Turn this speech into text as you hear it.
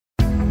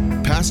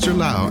Pastor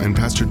Lau and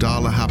Pastor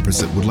Dala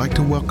Haprasit would like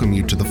to welcome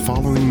you to the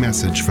following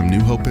message from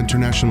New Hope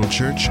International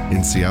Church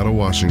in Seattle,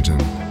 Washington.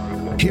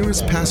 Here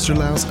is Pastor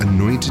Lau's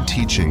anointed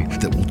teaching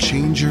that will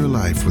change your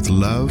life with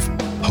love,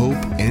 hope,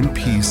 and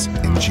peace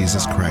in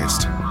Jesus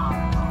Christ.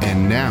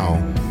 And now,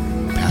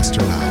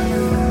 Pastor Lau.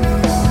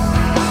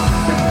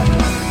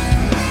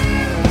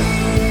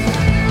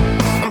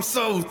 I'm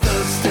so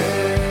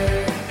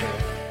thirsty.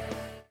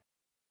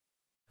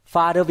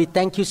 Father, we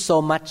thank you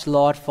so much,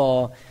 Lord,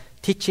 for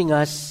teaching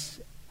us,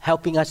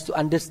 helping us to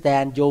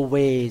understand your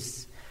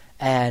ways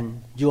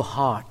and your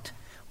heart.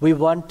 We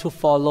want to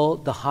follow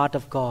the heart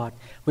of God.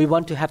 We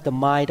want to have the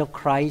mind of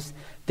Christ.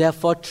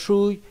 Therefore,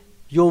 through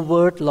your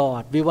word,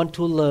 Lord, we want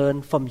to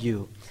learn from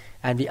you.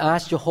 And we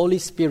ask your Holy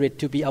Spirit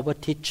to be our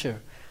teacher.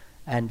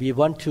 And we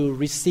want to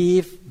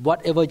receive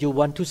whatever you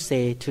want to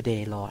say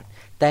today, Lord.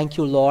 Thank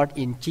you, Lord,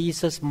 in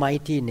Jesus'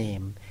 mighty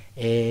name.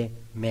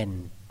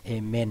 Amen.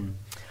 Amen.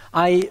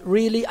 I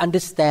really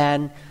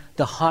understand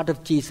the heart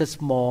of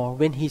Jesus more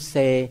when he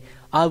say,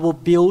 I will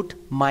build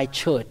my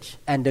church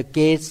and the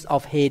gates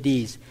of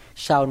Hades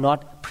shall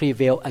not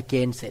prevail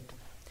against it.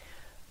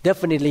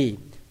 Definitely,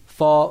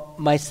 for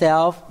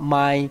myself,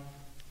 my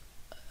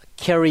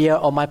career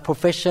or my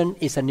profession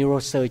is a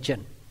neurosurgeon.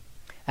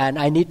 And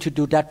I need to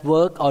do that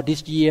work all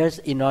these years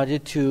in order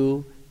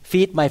to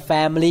feed my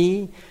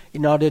family,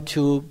 in order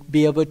to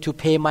be able to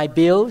pay my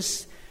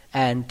bills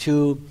and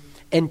to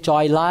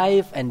enjoy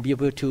life and be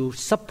able to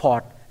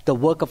support the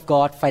work of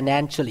God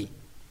financially.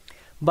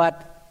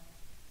 But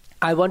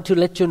I want to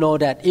let you know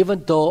that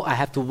even though I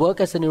have to work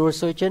as a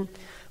neurosurgeon,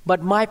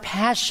 but my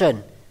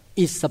passion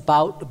is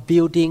about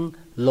building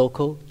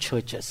local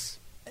churches.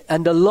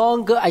 And the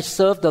longer I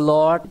serve the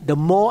Lord, the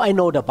more I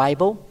know the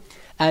Bible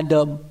and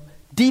the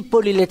deeper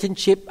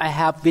relationship I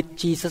have with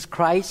Jesus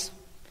Christ.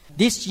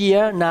 This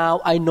year now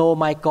I know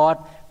my God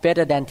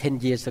better than 10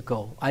 years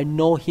ago. I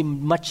know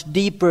Him much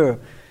deeper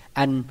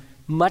and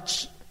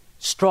much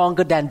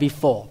stronger than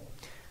before.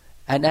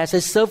 And as I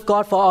serve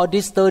God for all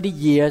these 30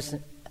 years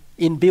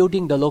in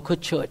building the local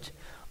church,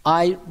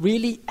 I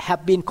really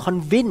have been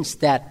convinced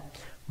that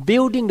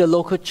building the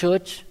local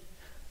church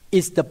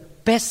is the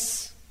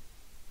best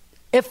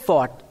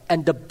effort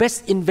and the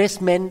best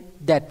investment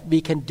that we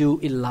can do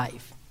in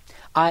life.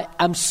 I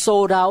am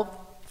sold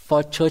out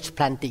for church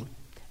planting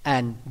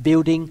and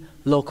building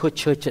local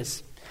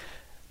churches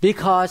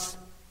because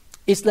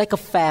it's like a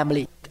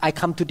family. I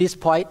come to this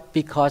point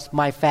because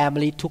my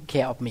family took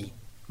care of me.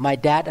 My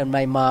dad and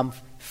my mom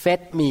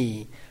fed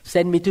me,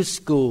 sent me to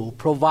school,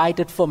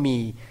 provided for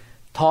me,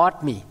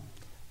 taught me.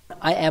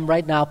 I am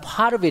right now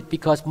part of it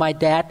because my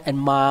dad and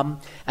mom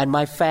and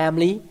my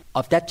family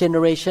of that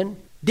generation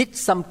did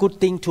some good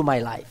thing to my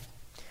life.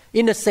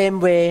 In the same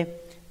way,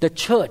 the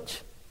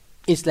church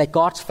is like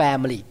God's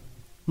family.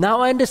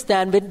 Now I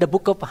understand when the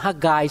book of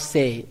Haggai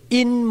say,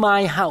 in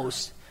my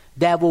house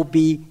there will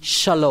be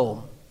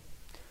shalom.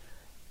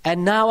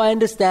 And now I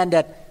understand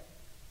that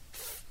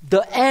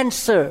the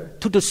answer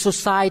to the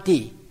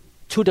society,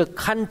 to the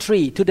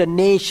country, to the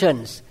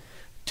nations,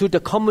 to the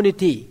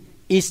community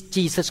is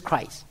Jesus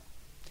Christ.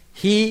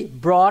 He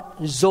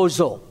brought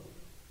Zozo,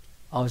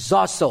 or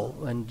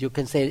Zoso, and you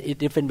can say it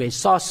different ways,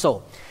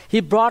 Soso.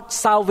 He brought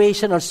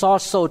salvation or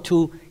Soso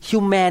to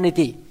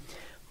humanity.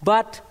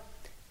 But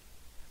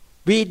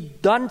we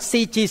don't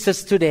see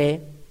Jesus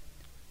today.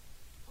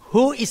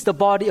 Who is the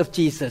body of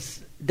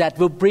Jesus that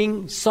will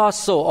bring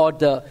Soso or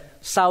the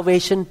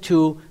salvation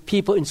to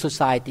people in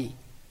society?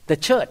 The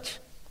church.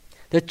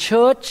 The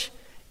church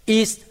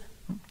is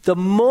the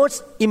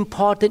most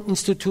important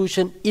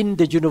institution in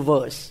the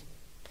universe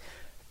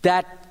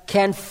that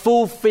can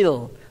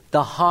fulfill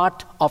the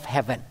heart of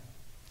heaven.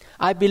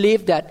 I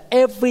believe that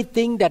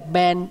everything that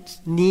man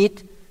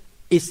needs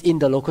is in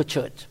the local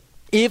church.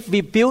 If we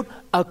build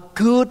a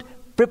good,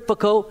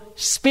 biblical,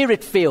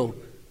 spirit-filled,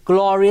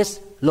 glorious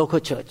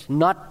local church,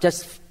 not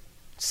just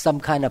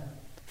some kind of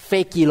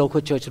fakey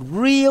local church,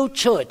 real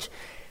church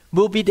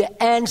will be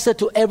the answer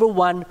to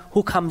everyone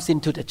who comes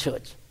into the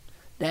church.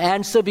 The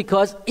answer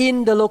because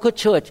in the local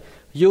church,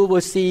 you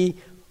will see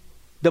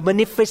the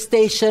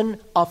manifestation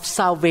of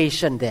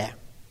salvation there.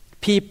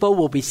 People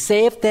will be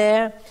saved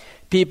there.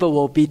 People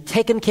will be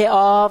taken care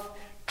of,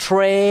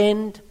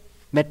 trained,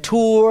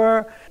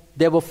 mature.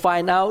 They will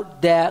find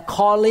out their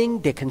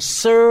calling. They can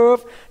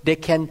serve. They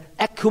can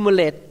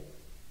accumulate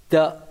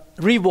the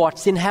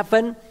rewards in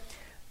heaven.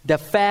 The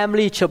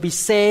family shall be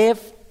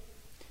saved.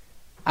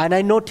 And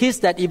I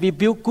noticed that if we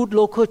build good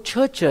local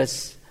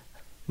churches,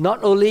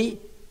 not only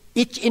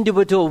each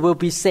individual will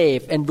be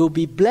saved and will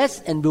be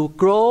blessed and will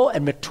grow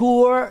and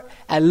mature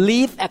and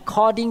live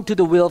according to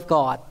the will of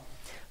God.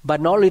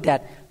 But not only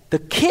that, the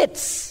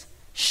kids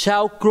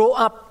shall grow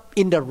up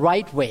in the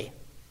right way.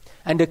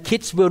 And the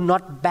kids will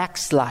not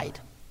backslide.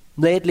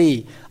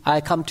 Lately, I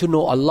come to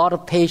know a lot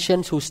of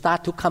patients who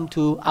start to come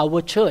to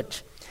our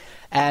church.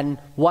 And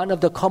one of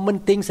the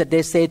common things that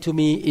they say to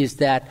me is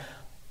that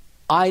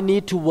I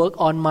need to work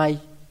on my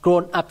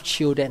grown-up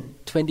children,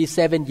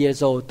 27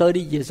 years old, 30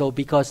 years old,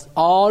 because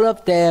all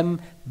of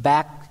them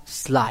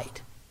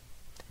backslide.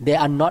 They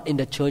are not in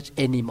the church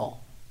anymore.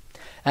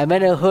 And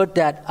when I heard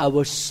that, I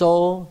was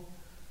so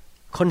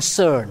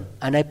concerned,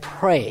 and I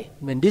pray.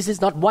 This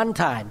is not one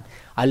time.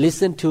 I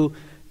listened to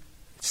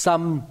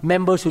some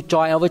members who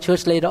join our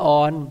church later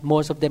on.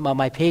 Most of them are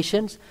my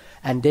patients,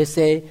 and they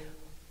say,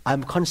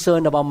 I'm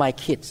concerned about my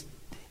kids.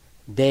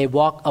 They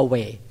walk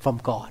away from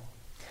God.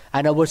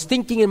 And I was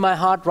thinking in my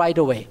heart right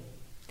away,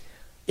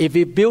 if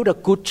we build a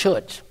good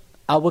church,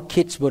 our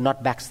kids will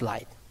not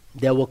backslide.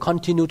 They will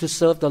continue to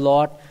serve the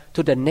Lord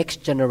to the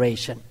next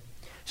generation.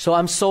 So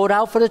I'm sold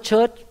out for the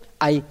church.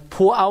 I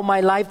pour out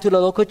my life to the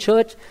local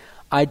church.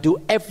 I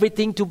do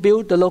everything to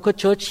build the local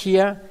church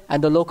here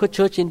and the local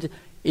church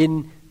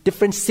in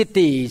different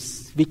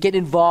cities. We get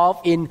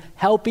involved in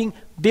helping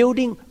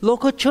building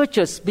local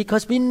churches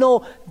because we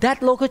know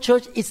that local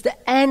church is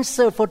the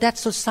answer for that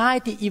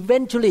society.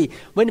 Eventually,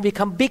 when it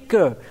becomes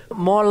bigger,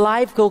 more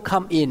life will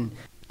come in.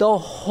 The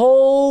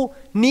whole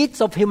needs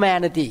of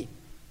humanity,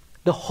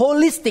 the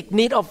holistic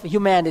need of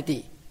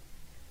humanity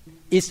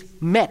is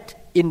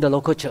met in the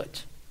local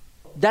church.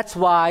 That's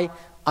why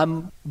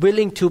I'm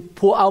willing to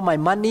pour out my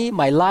money,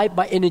 my life,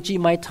 my energy,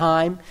 my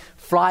time,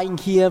 flying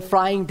here,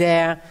 flying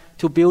there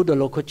to build a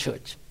local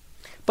church.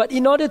 But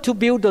in order to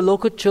build the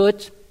local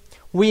church,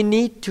 we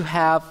need to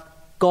have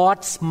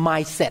God's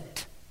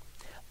mindset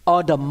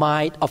or the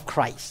mind of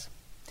Christ.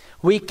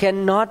 We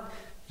cannot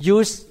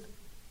use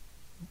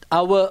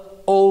our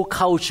old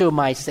culture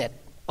mindset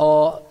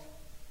or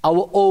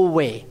our old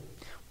way.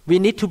 We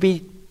need to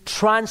be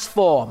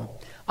transformed.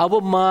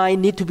 Our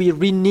mind needs to be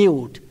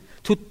renewed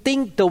to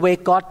think the way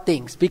God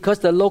thinks, because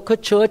the local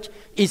church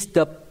is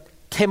the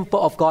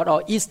temple of God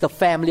or is the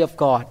family of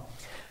God.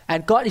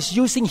 And God is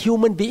using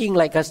human beings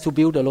like us to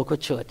build a local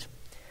church.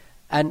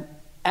 And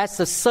as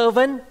a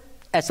servant,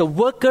 as a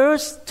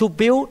workers to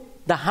build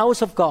the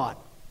house of God,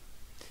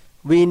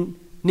 we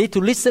need to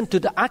listen to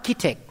the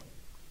architect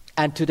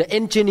and to the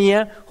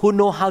engineer who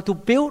know how to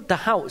build the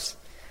house.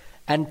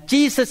 And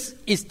Jesus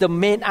is the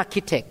main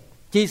architect.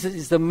 Jesus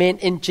is the main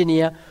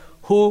engineer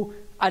who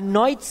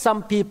anoints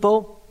some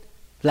people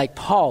like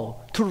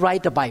Paul to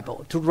write the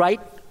Bible, to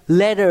write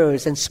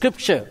letters and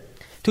scripture,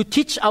 to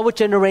teach our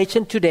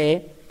generation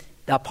today.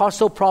 The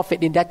apostle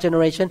prophet in that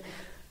generation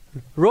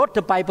wrote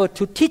the Bible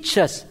to teach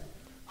us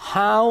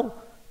how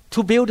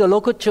to build a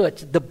local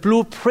church. The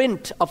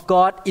blueprint of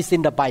God is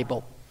in the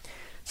Bible.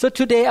 So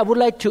today I would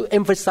like to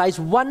emphasize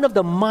one of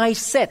the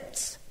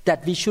mindsets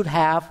that we should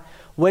have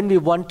when we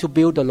want to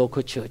build a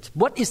local church.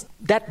 What is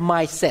that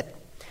mindset?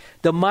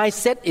 The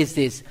mindset is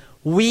this: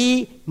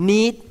 we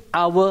need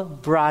our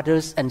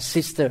brothers and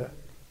sisters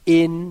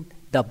in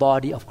the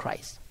body of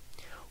Christ.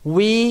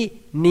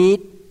 We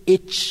need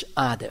each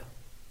other.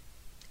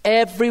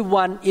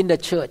 Everyone in the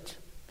church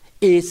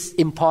is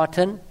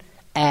important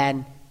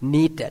and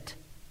needed.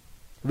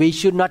 We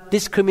should not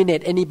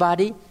discriminate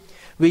anybody.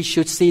 We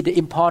should see the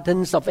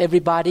importance of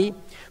everybody.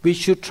 We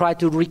should try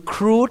to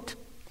recruit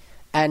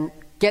and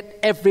get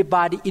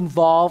everybody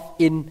involved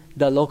in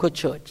the local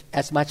church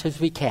as much as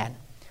we can.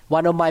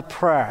 One of my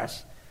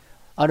prayers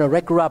on a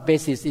regular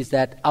basis is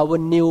that our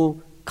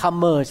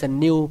newcomers and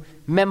new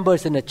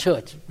members in the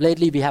church,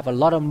 lately we have a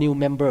lot of new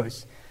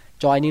members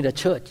joining the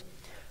church,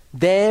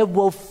 they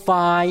will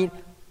find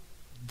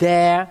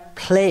their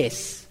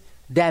place,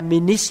 their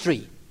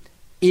ministry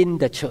in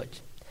the church.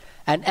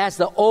 And as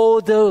the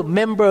older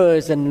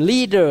members and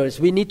leaders,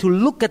 we need to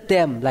look at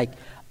them like,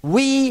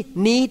 we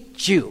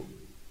need you.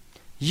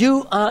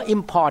 You are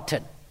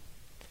important.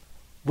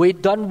 We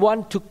don't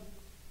want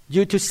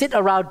you to sit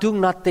around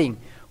doing nothing.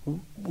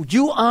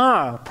 You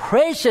are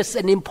precious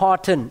and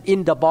important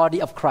in the body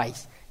of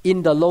Christ,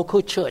 in the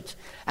local church.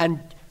 And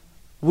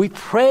we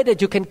pray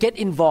that you can get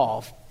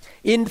involved.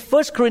 In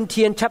 1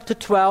 Corinthians chapter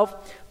 12,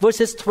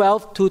 verses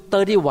 12 to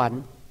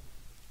 31,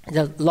 it's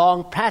a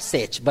long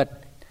passage,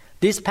 but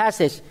this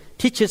passage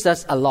teaches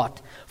us a lot.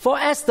 For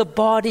as the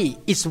body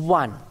is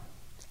one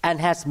and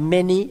has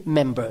many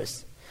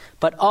members,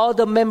 but all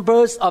the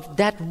members of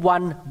that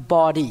one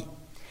body,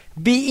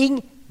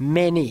 being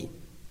many,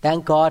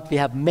 thank God we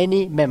have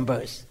many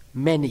members,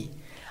 many,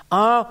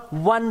 are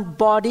one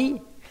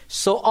body,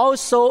 so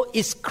also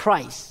is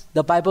Christ. The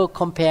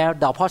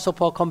Apostle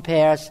Paul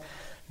compares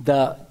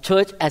the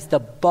church as the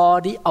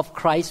body of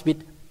Christ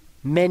with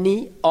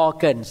many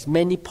organs,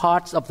 many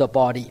parts of the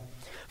body.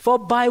 For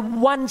by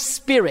one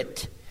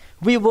Spirit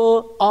we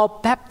were all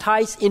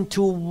baptized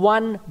into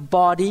one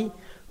body,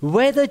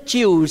 whether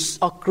Jews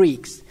or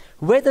Greeks,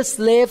 whether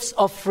slaves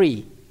or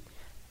free,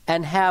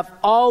 and have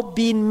all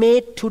been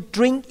made to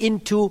drink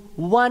into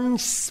one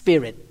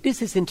Spirit.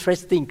 This is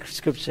interesting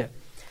scripture.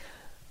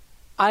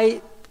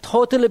 I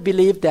totally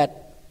believe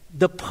that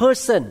the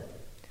person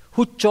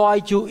who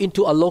joined you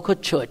into a local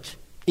church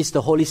is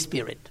the Holy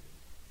Spirit.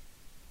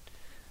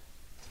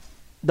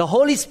 The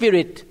Holy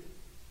Spirit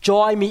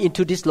joined me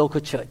into this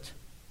local church,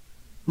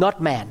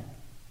 not man.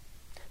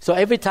 So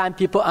every time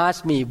people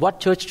ask me, what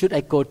church should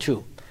I go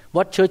to?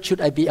 What church should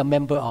I be a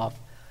member of?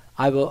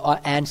 I will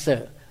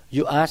answer,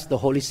 you ask the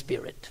Holy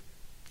Spirit.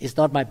 It's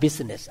not my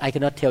business. I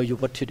cannot tell you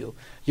what to do.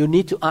 You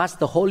need to ask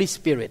the Holy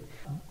Spirit.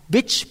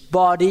 which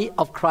body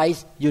of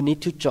Christ you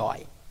need to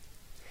join.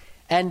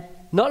 And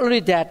not only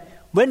that,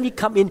 when we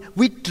come in,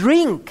 we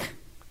drink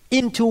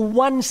into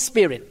one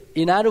spirit.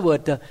 In other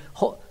words,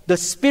 the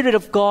Spirit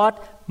of God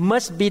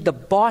must be the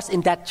boss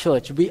in that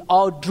church. We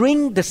all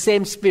drink the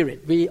same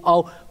Spirit. We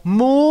all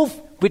move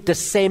with the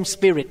same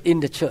Spirit in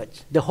the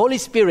church. The Holy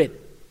Spirit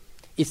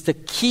is the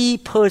key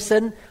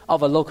person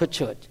of a local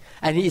church.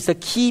 And He is a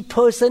key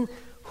person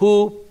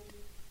who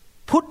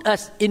put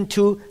us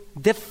into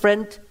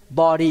different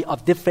body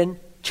of different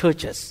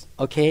churches.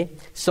 Okay?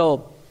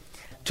 So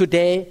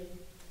today,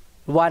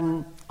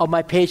 one of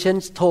my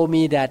patients told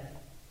me that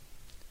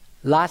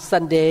last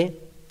Sunday,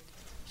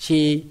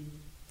 she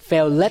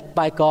felt led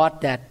by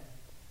God that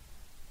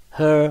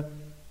her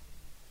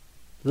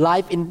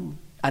life in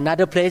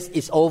another place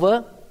is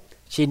over.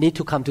 She needs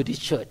to come to this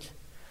church.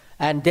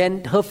 And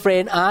then her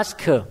friend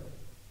asked her,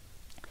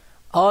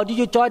 "Oh, did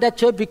you join that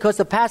church because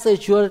the pastor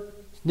is your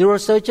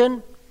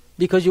neurosurgeon?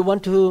 Because you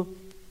want to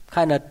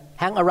kind of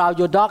hang around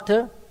your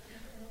doctor?"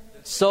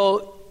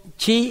 So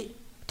she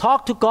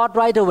talked to God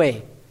right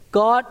away.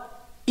 "God,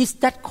 is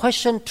that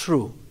question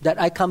true, that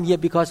I come here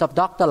because of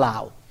Dr.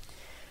 Lau?"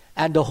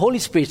 And the Holy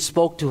Spirit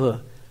spoke to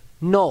her,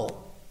 "No,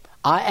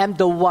 I am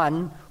the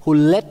one who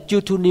led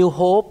you to New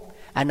Hope,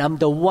 and I'm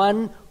the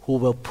one who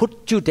will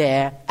put you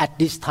there at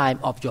this time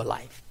of your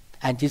life."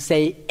 And she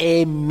said,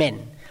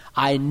 "Amen.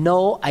 I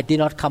know I did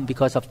not come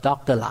because of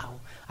Dr. Lau.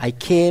 I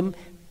came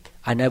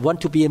and I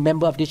want to be a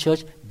member of the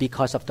church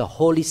because of the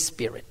Holy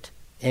Spirit."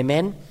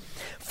 Amen.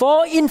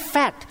 For in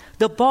fact,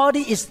 the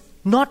body is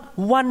not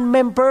one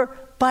member,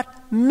 but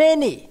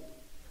many.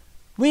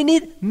 We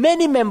need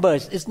many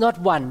members. It's not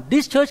one.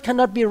 This church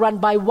cannot be run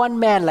by one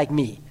man like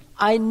me.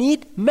 I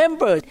need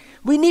members.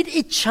 We need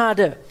each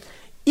other.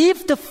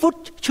 If the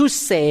foot should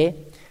say,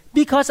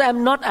 "Because I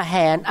am not a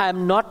hand, I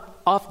am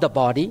not of the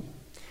body,"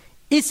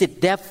 is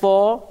it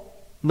therefore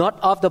not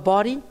of the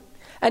body?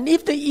 And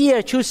if the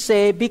ear should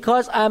say,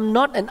 "Because I am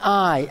not an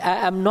eye,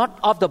 I am not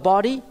of the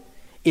body,"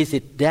 is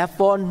it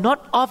therefore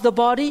not of the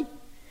body?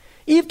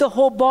 If the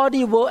whole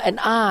body were an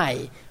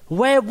eye,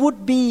 where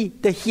would be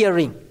the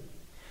hearing?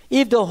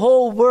 If the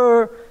whole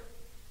were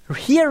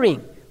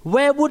hearing,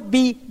 where would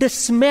be the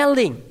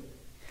smelling?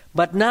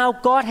 But now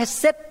God has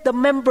set the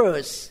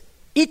members,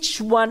 each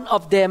one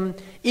of them,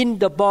 in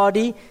the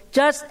body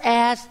just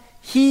as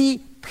He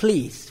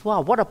pleased.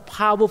 Wow, what a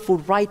powerful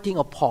writing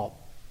of Paul.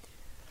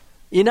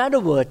 In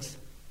other words,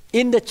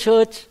 in the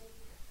church,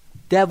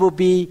 there will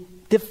be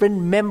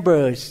different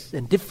members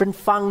and different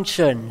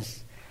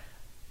functions,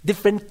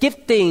 different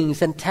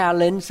giftings and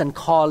talents and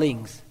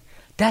callings.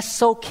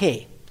 That's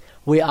okay.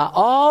 We are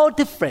all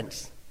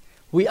different.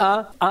 We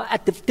are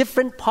at the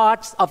different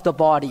parts of the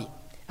body,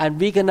 and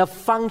we're going to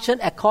function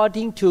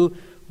according to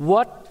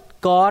what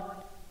God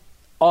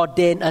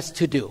ordained us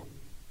to do.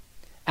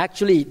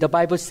 Actually, the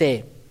Bible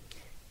says,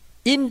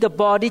 "In the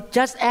body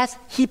just as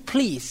He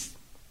pleased,"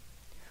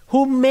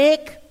 who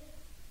make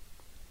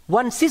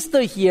one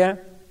sister here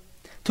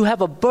to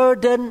have a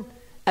burden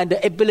and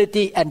the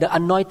ability and the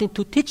anointing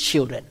to teach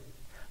children.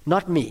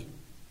 Not me.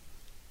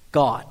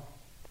 God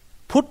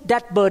put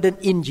that burden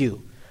in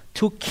you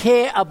to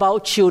care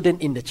about children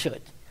in the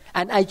church.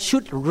 And I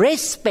should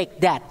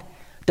respect that,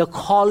 the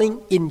calling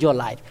in your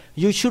life.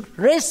 You should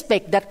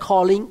respect that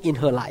calling in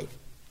her life.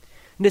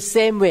 In the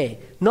same way,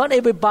 not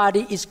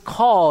everybody is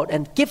called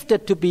and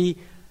gifted to be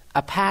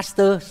a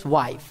pastor's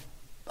wife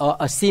or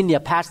a senior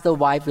pastor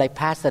wife like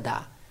Pastor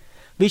Da.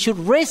 We should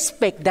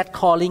respect that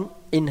calling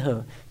in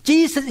her.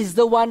 Jesus is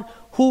the one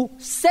who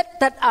set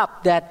that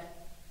up, that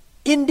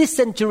in this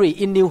century,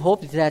 in New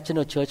Hope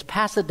International Church,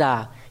 Pastor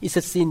Da is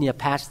a senior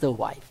pastor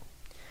wife.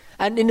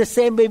 And in the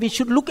same way, we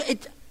should look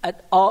at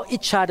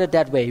each other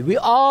that way. We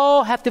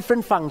all have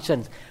different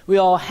functions. We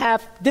all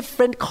have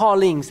different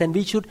callings, and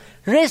we should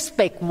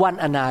respect one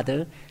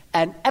another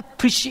and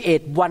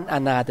appreciate one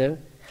another.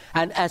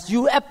 And as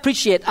you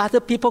appreciate other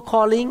people's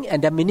calling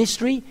and their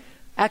ministry,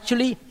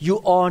 actually,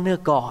 you honor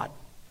God.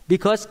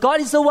 Because God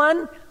is the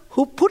one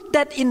who put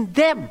that in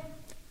them.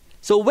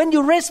 So when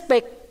you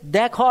respect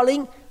their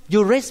calling,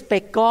 you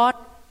respect God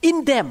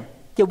in them.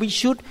 So we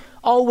should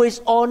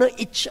always honor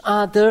each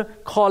other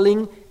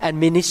calling and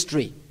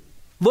ministry.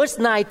 Verse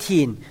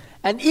 19,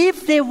 "And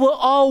if they were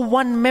all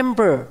one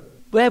member,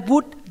 where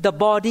would the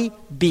body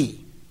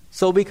be?"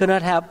 So we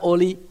cannot have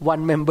only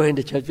one member in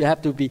the church. We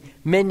have to be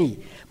many.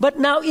 "But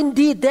now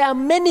indeed there are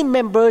many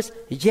members,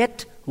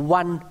 yet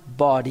one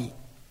body."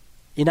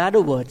 In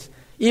other words,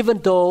 even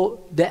though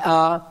there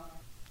are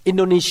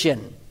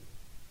Indonesian,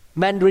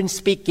 Mandarin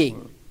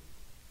speaking,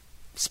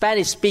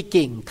 Spanish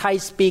speaking, Thai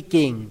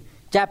speaking,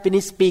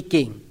 Japanese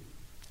speaking,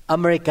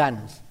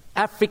 Americans,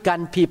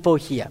 African people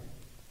here,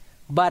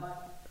 but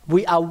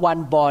we are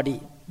one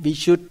body. We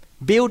should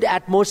build the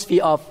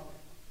atmosphere of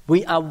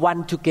we are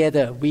one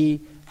together. We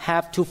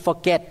have to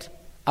forget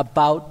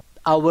about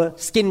our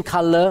skin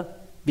color.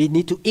 We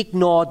need to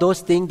ignore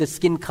those things, the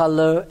skin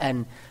color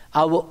and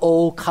our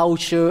old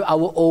culture,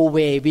 our old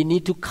way. We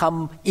need to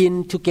come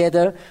in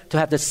together to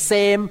have the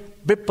same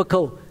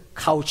biblical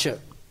culture.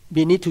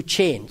 We need to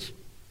change.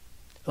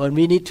 And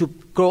we need to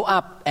grow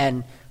up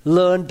and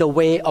learn the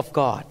way of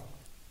God.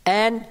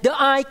 And the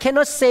eye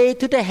cannot say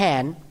to the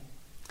hand,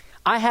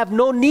 I have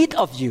no need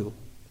of you.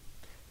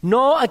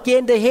 Nor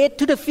again the head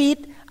to the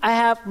feet, I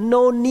have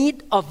no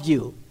need of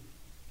you.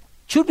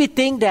 Should we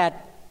think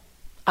that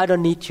I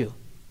don't need you?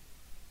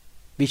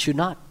 We should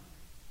not.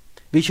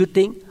 We should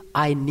think,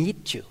 I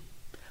need you.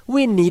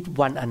 We need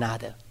one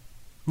another.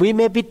 We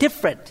may be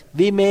different.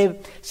 We may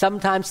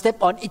sometimes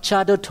step on each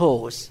other's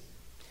toes.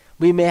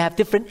 We may have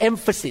different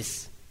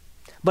emphasis.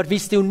 But we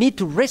still need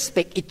to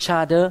respect each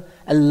other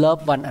and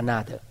love one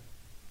another.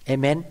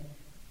 Amen?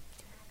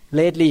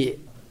 Lately,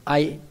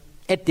 I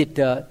edit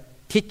the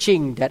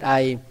teaching that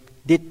I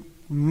did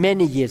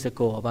many years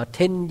ago, about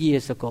 10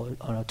 years ago,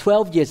 or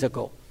 12 years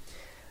ago.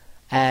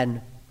 And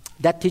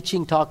that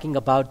teaching talking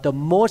about the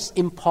most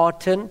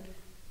important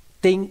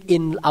thing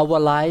in our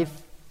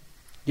life.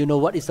 You know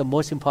what is the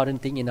most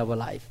important thing in our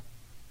life?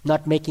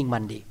 Not making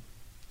money.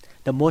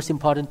 The most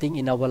important thing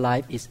in our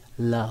life is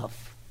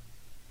love.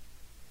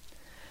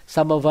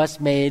 Some of us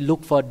may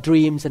look for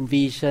dreams and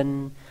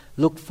vision,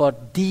 look for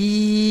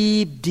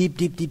deep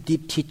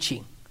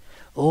teaching.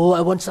 Oh,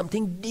 I want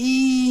something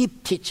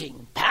deep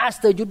teaching.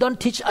 Pastor, you don't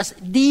teach us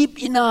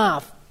deep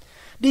enough.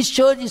 This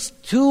church is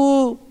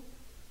too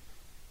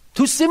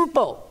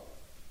simple.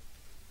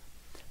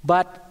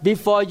 But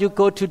before you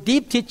go to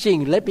deep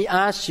teaching, let me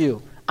ask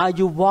you, are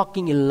you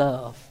walking in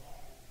love?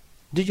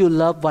 Do you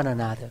love one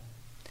another?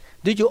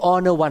 Do you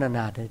honor one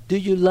another? Do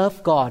you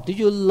love God? Do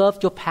you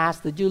love your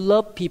pastor? Do you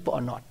love people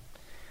or not?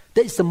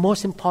 That is the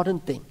most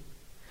important thing.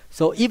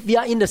 So if we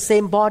are in the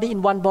same body,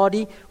 in one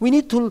body, we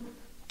need to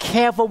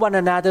care for one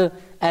another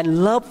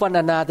and love one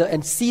another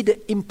and see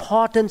the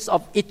importance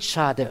of each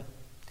other.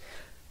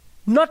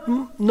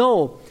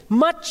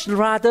 Much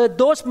rather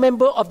those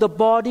members of the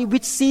body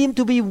which seem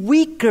to be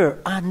weaker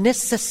are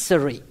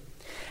necessary.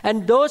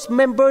 And those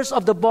members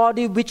of the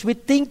body which we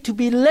think to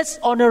be less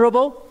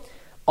honorable,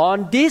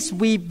 on this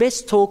we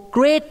bestow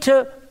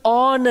greater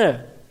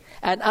honor,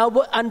 and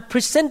our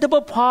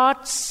unpresentable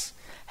parts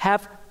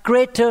have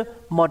greater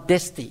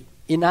modesty.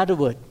 In other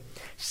words,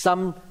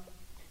 some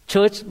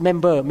church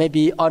member may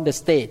be on the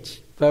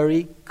stage,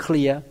 very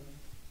clear,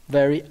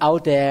 very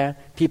out there,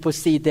 people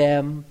see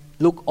them,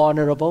 look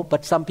honorable,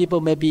 but some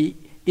people may be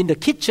in the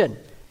kitchen.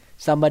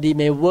 Somebody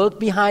may work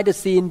behind the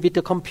scene with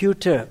the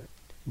computer,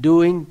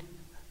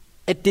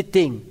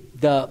 editing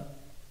the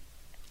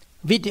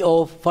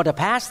video for the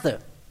pastor.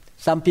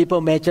 Some people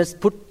may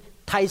just put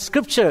Thai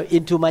scripture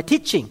into my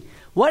teaching.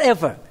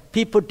 Whatever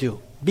people do,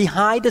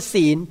 behind the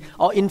scene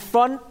or in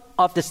front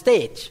of the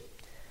stage.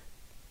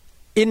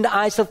 In the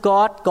eyes of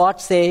God, God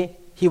say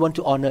He wants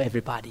to honor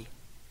everybody.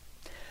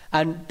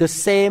 And the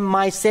same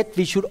mindset,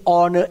 we should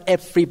honor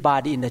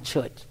everybody in the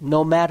church.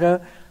 No matter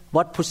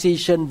what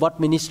position, what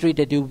ministry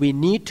they do, we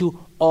need to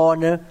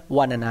honor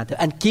one another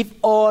and give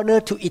honor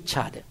to each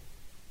other.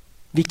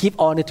 We give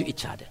honor to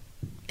each other.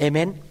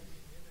 Amen?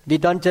 We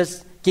don't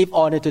just give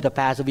honor to the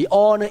pastor. We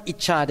honor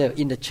each other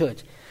in the church.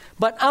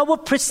 But our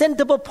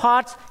presentable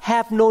parts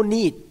have no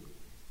need.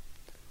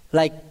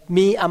 Like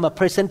me, I'm a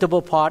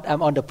presentable part.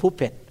 I'm on the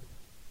pulpit.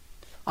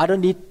 I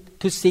don't need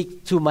to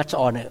seek too much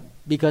honor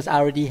because I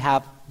already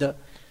have the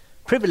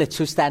privilege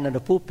to stand on the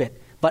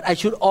pulpit. But I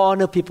should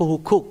honor people who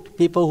cook,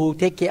 people who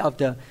take care of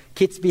the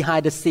kids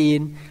behind the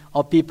scene,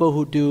 or people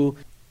who do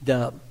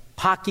the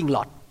parking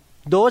lot.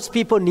 Those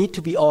people need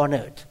to be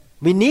honored.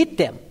 We need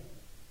them.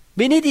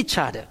 We need each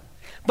other.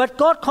 But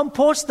God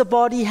composed the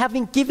body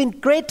having given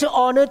greater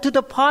honor to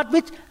the part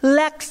which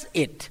lacks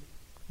it.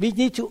 We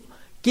need to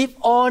give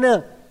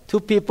honor to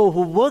people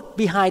who work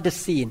behind the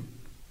scene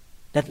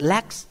that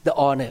lacks the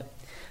honor.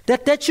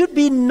 That there should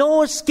be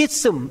no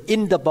schism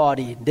in the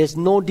body. There's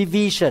no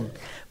division.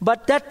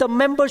 But that the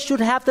members should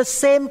have the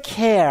same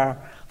care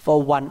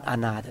for one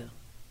another.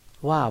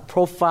 Wow,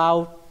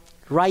 profound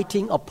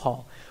writing of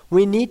Paul.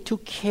 We need to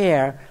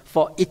care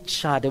for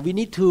each other. We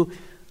need to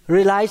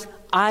realize,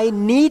 I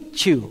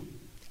need you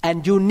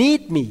and you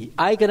need me.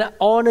 I'm going to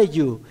honor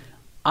you.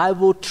 I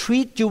will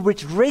treat you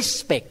with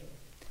respect.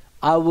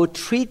 I will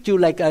treat you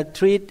like I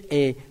treat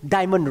a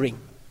diamond ring.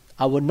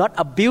 I will not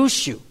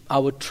abuse you. I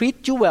will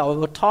treat you well. I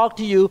will talk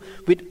to you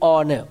with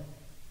honor.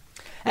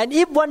 And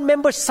if one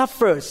member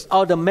suffers,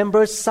 all the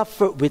members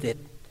suffer with it.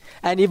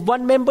 And if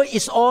one member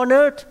is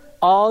honored,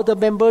 all the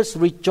members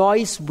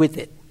rejoice with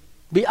it.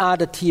 We are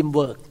the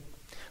teamwork.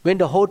 When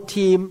the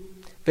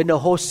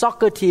whole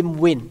soccer team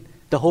win,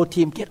 the whole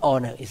team get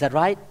honor. Is that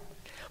right?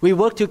 We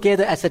work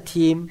together as a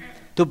team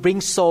to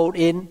bring soul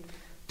in,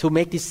 to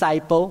make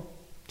disciples,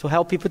 to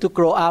help people to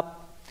grow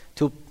up,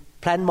 to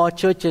plant more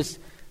churches,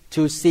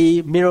 to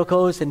see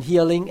miracles and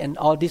healing and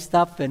all this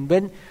stuff. And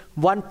when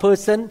one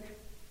person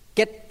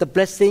get the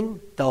blessing,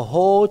 the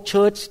whole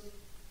church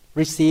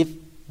receive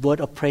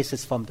word of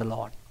praises from the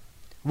Lord.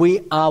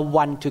 We are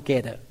one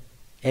together.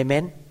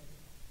 Amen.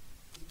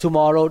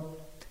 Tomorrow,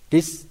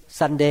 this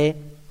Sunday,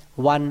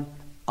 one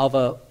of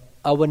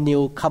our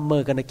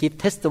newcomer gonna give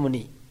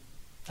testimony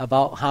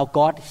about how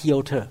God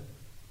healed her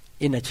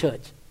in a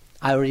church.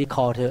 I already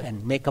called her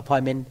and make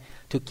appointment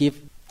to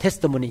give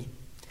testimony.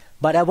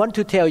 But I want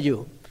to tell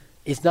you,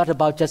 it's not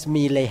about just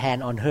me lay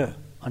hand on her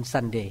on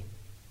Sunday.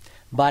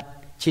 But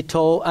she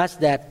told us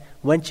that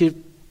when she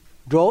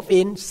drove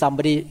in,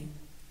 somebody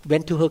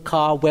went to her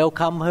car,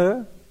 welcomed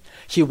her.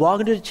 She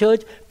walked into the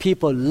church,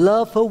 people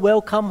love her,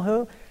 welcome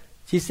her.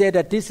 She said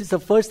that this is the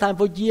first time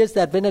for years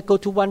that when I go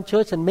to one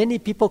church and many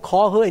people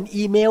call her and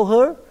email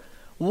her.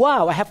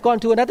 Wow, I have gone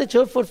to another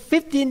church for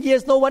 15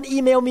 years, no one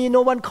emailed me,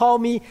 no one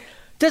called me.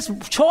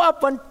 Just show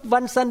up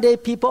one Sunday,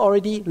 people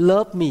already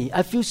love me.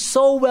 I feel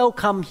so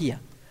welcome here.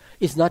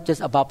 It's not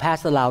just about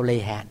Pastor Lau lay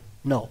hand.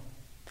 No.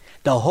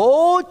 The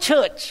whole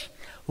church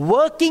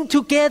working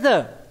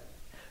together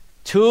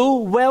to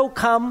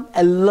welcome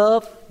and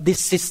love this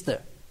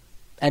sister.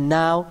 And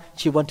now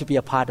she wants to be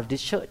a part of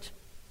this church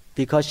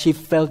because she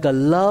felt the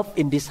love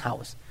in this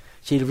house.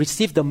 She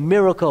received the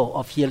miracle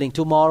of healing.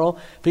 Tomorrow,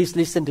 please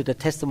listen to the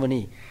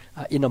testimony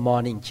in the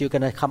morning. She's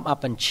going to come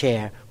up and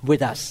share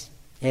with us.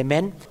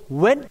 Amen.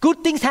 When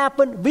good things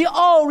happen, we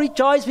all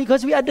rejoice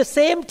because we are the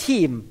same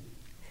team.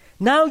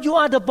 Now you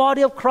are the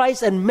body of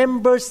Christ and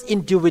members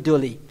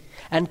individually.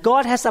 And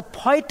God has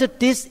appointed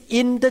this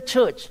in the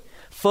church.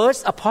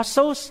 First,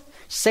 apostles.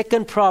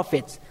 Second,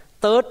 prophets.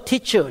 Third,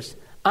 teachers.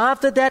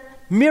 After that,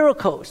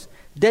 miracles.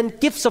 Then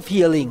gifts of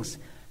healings,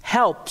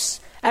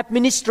 helps,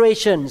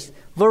 administrations,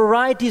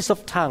 varieties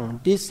of tongue.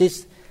 This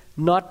is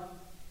not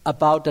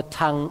about the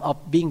tongue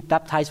of being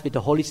baptized with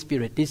the Holy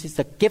Spirit. This is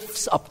the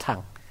gifts of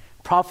tongue.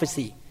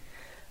 Prophecy.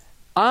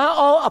 Are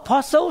all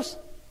apostles?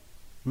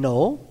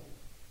 No.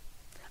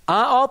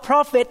 Are all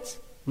prophets?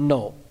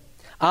 No.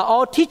 Are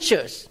all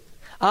teachers?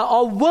 Are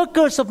all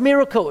workers of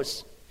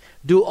miracles?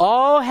 Do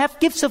all have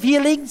gifts of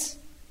healings?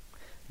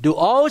 Do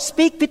all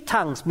speak with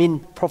tongues, mean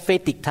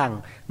prophetic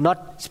tongue,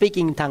 not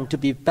speaking in tongue to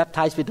be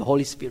baptized with the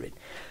Holy Spirit?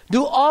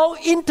 Do all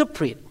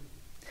interpret?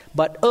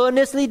 But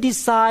earnestly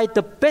desire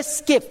the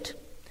best gift,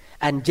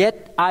 and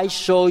yet I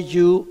show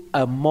you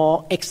a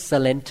more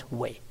excellent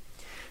way.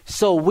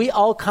 So we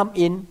all come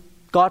in.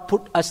 God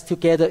put us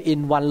together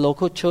in one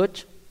local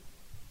church.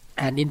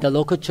 And in the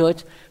local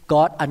church,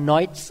 God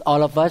anoints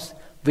all of us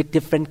with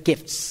different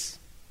gifts.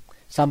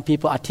 Some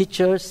people are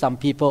teachers, some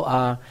people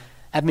are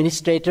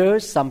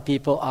administrators, some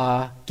people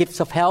are gifts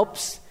of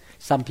helps,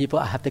 some people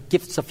have the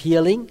gifts of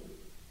healing.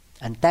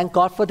 And thank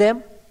God for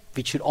them.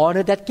 We should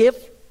honor that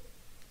gift.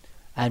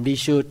 And we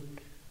should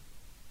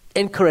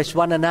encourage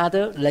one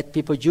another, let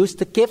people use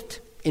the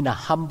gift in a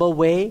humble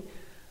way.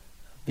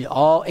 We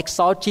all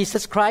exalt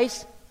Jesus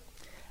Christ.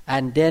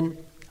 And then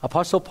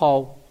Apostle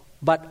Paul,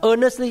 but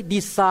earnestly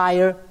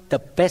desire the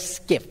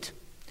best gift.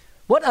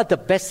 What are the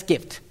best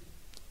gifts?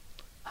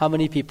 How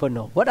many people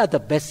know? What are the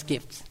best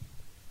gifts?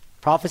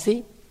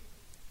 Prophecy?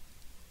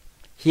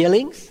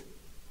 Healings?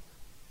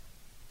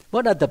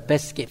 What are the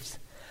best gifts?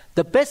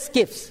 The best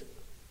gifts,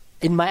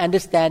 in my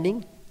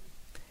understanding,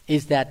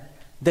 is that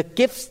the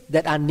gifts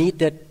that are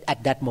needed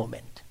at that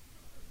moment.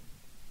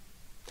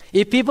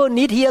 If people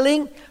need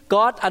healing,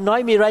 God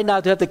anoint me right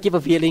now to have the gift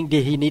of healing,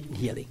 he needs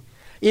healing.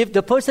 If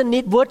the person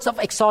needs words of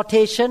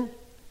exhortation,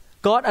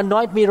 God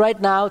anoint me right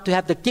now to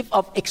have the gift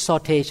of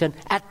exhortation.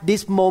 At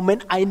this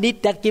moment, I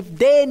need that gift.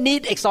 They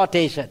need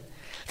exhortation.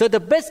 So the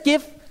best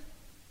gift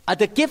are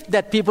the gift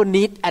that people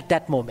need at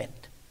that moment.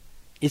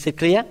 Is it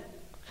clear?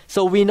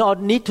 So we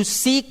need to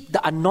seek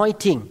the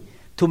anointing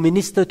to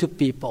minister to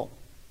people.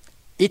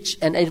 Each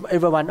and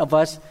every one of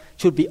us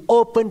should be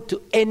open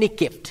to any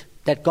gift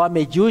that God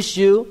may use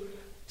you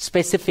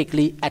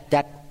specifically at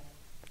that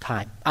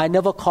time. I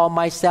never call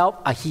myself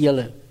a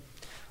healer.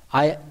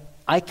 I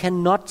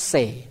cannot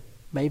say,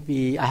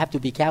 maybe I have to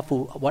be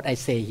careful what I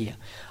say here.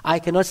 I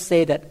cannot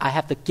say that I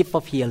have the gift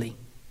of healing.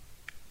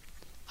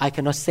 I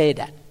cannot say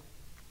that.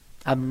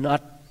 I'm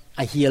not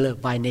a healer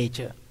by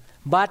nature.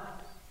 But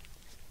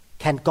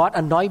can God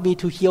anoint me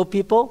to heal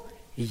people?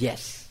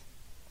 Yes.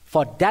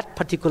 For that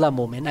particular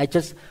moment, I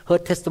just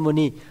heard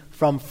testimony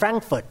from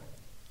Frankfurt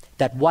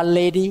that one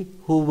lady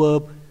who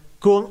were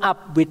growing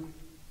up with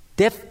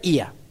deaf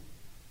ear,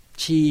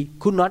 she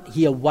could not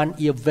hear one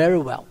ear very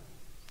well.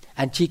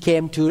 And she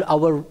came to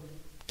our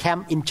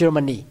camp in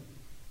Germany.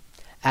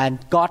 And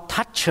God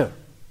touched her.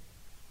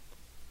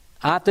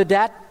 After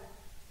that,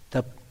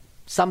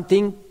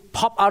 something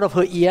popped out of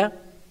her ear,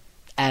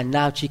 and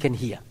now she can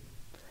hear.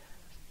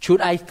 Should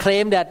I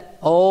claim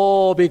that,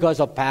 because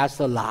of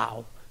Pastor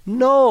Lau?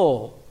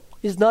 No,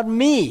 it's not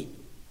me.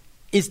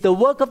 It's the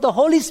work of the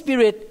Holy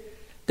Spirit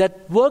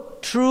that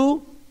worked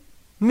through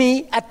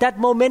me at that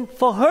moment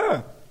for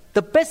her.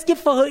 The best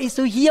gift for her is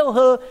to heal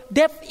her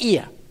deaf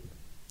ear.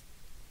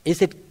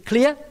 Is it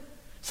clear?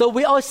 So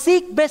we all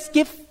seek best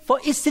gift for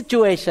each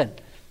situation.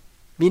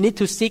 We need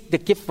to seek the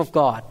gift of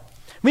God.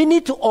 We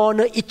need to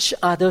honor each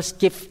other's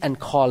gift and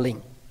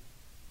calling.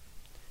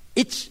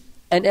 Each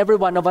and every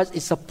one of us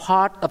is a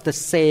part of the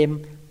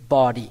same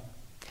body.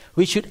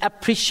 We should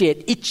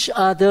appreciate each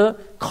other's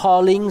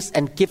callings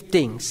and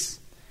giftings.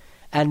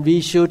 And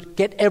we should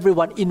get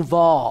everyone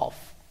involved.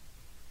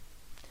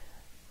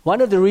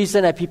 One of the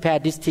reasons I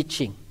prepared this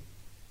teaching,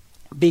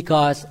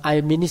 because I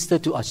minister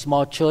to a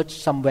small church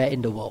somewhere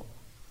in the world.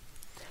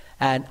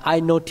 And I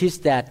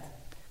noticed that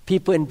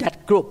people in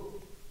that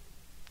group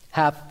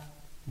have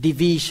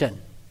division.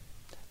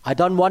 I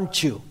don't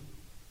want you.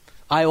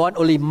 I want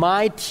only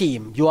my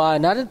team. You are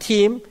another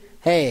team.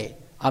 Hey,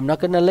 I'm not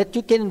going to let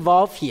you get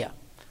involved here.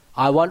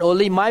 I want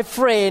only my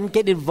friend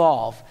get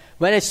involved.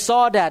 When I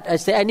saw that, I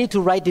said, I need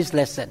to write this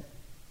lesson.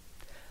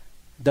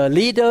 The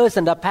leaders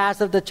and the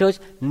pastors of the church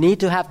need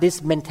to have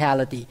this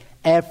mentality.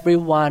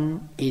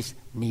 Everyone is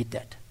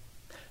needed.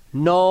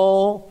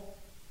 No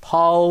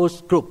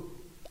Paul's group,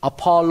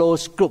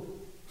 Apollo's group,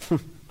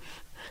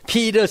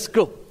 Peter's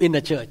group in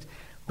the church.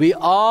 We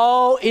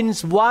all in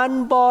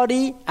one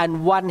body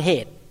and one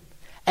head.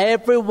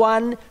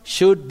 Everyone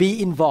should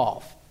be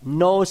involved.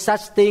 No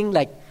such thing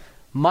like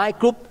my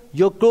group,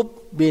 your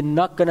group, we're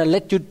not going to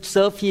let you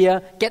serve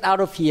here, get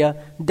out of here.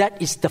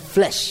 That is the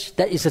flesh.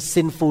 That is a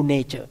sinful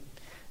nature.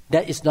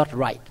 That is not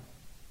right.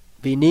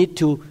 We need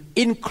to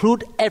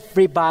include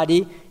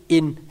everybody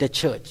in the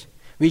church.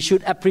 We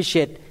should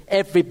appreciate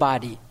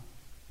everybody.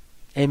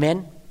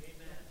 Amen?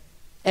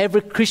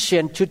 Every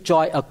Christian should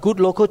join a good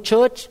local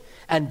church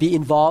and be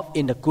involved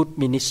in a good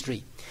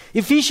ministry.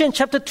 Ephesians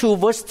chapter 2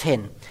 verse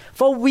 10.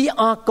 For we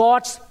are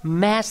God's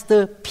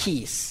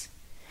masterpiece.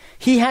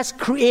 He has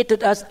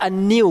created us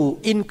anew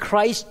in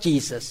Christ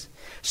Jesus,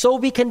 so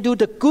we can do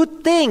the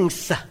good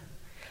things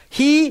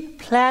He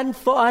planned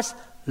for us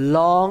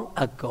long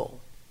ago.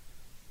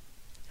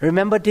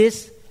 Remember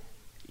this?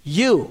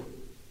 You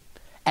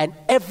and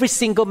every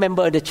single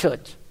member of the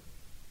church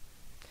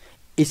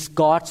is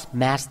God's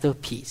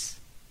masterpiece.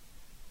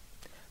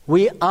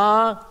 We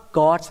are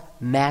God's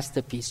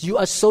masterpiece. You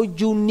are so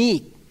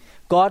unique.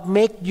 God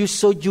made you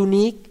so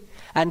unique,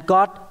 and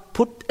God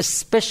put a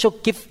special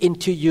gift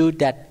into you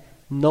that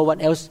no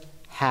one else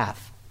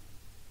have.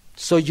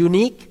 So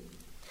unique.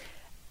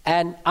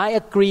 And I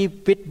agree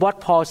with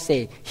what Paul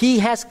said. He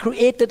has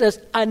created us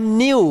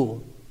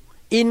anew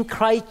in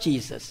Christ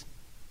Jesus.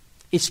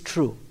 It's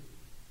true.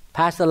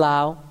 Pastor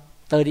Lau,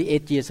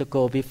 38 years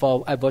ago,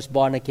 before I was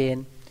born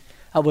again,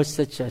 I was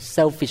such a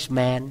selfish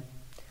man,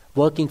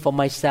 working for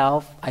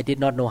myself. I did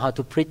not know how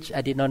to preach.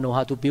 I did not know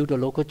how to build a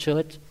local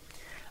church.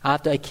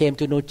 After I came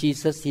to know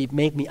Jesus, He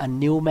made me a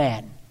new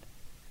man.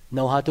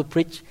 Know how to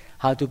preach,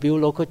 how to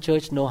build local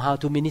church, know how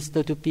to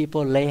minister to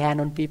people, lay hand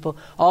on people.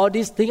 All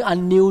these things are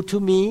new to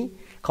me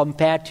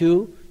compared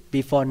to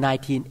before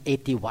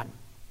 1981,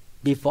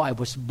 before I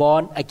was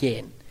born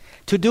again.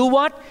 To do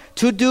what?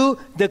 To do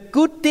the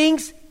good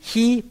things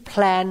He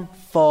planned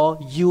for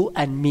you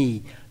and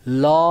me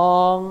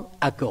long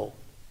ago.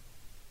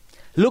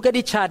 Look at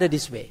each other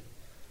this way.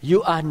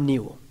 You are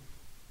new.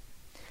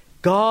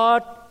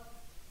 God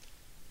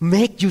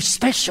made you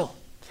special.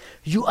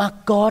 You are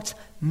God's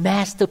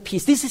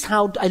masterpiece. This is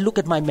how I look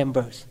at my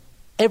members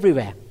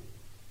everywhere.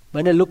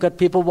 When I look at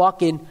people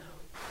walking,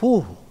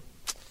 wow,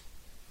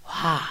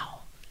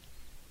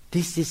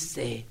 this is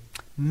a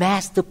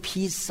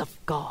masterpiece of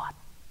God.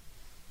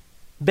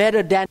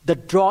 Better than the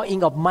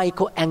drawing of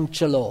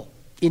Michelangelo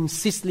in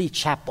Sistine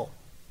Chapel.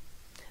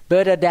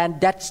 Better than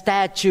that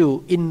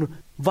statue in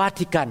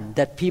Vatican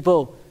that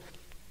people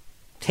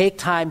take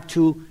time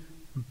to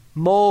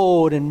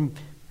mold and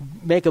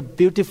make a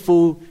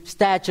beautiful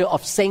statue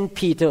of St.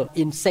 Peter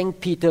in St.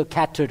 Peter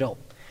Cathedral.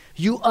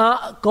 You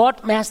are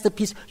God's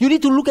masterpiece. You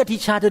need to look at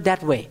each other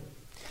that way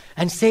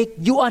and say,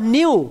 you are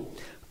new.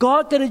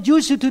 God going to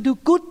use you to do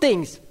good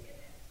things.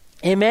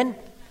 Amen?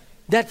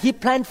 That He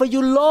planned for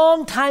you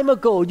long time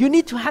ago. You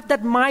need to have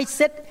that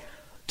mindset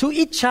to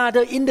each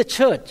other in the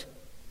church.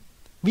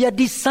 We are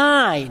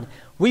designed.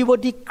 We were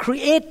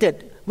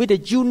created with a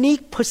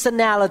unique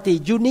personality,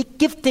 unique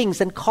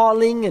giftings and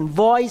calling and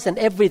voice and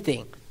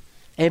everything.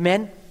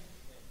 Amen?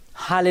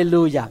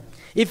 Hallelujah.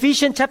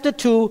 Ephesians chapter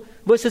 2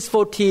 verses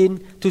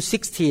 14 to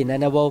 16.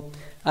 And I will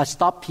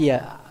stop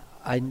here.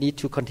 I need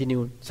to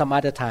continue some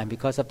other time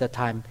because of the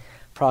time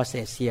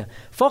process here.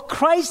 For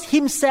Christ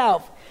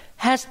Himself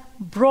has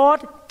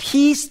brought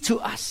peace to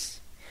us.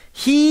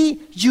 He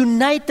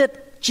united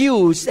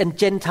Jews and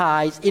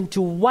Gentiles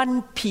into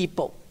one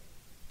people.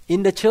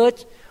 In the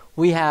church,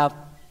 we have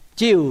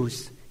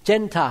Jews,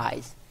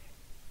 Gentiles,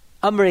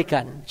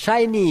 American,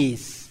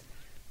 Chinese,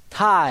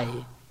 Thai,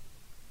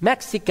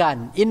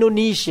 Mexican,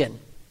 Indonesian,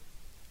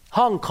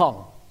 Hong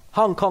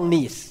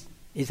Kongese.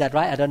 Is that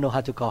right? I don't know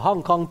how to call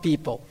Hong Kong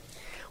people.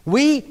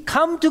 We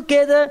come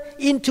together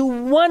into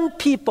one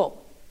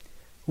people.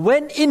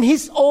 When in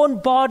His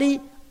own body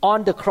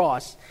on the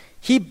cross,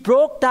 He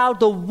broke down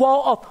the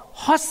wall of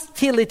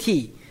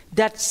hostility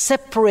that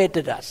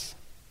separated us.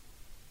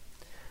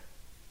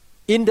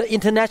 In the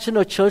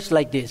international church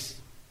like this,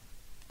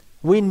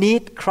 we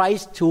need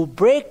Christ to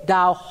break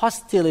down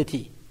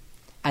hostility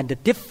and the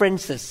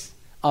differences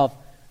of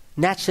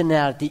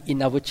nationality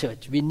in our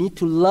church. We need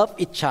to love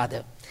each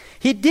other.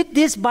 He did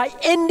this by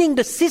ending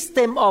the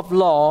system of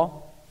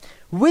law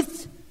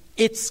with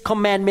its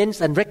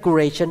commandments and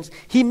regulations.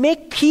 He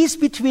made peace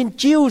between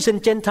Jews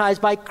and Gentiles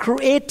by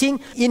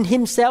creating in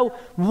Himself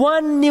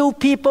one new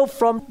people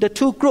from the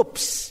two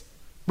groups.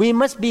 We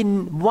must be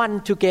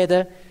one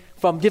together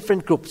from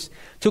different groups.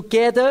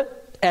 Together,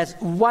 as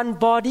one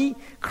body,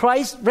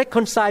 Christ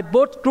reconciled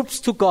both groups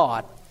to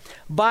God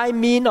by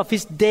means of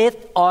his death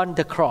on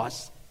the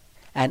cross.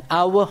 And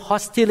our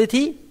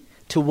hostility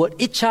toward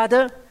each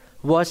other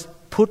was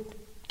put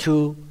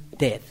to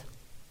death.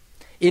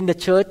 In the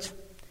church,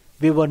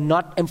 we will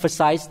not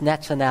emphasize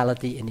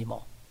nationality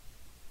anymore.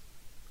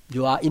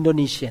 You are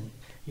Indonesian,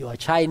 you are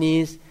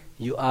Chinese,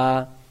 you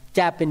are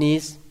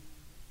Japanese.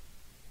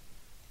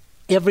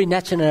 Every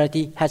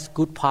nationality has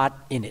good part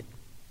in it.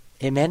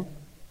 Amen?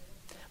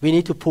 We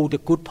need to pull the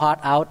good part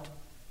out.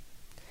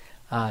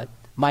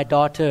 My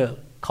daughter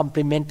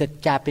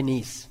complimented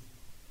Japanese.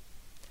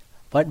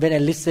 But when I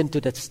listened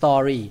to the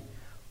story,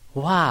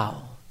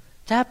 wow,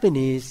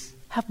 Japanese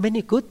have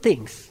many good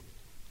things.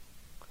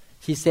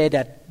 She said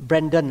that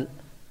Brandon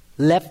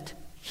left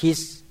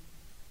his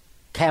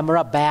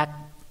camera bag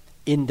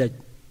in the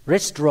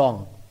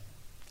restaurant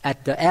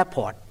at the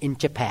airport in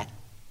Japan.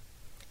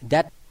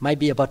 That might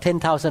be about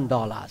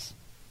 $10,000.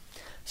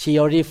 She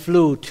already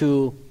flew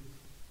to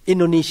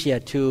Indonesia,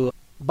 to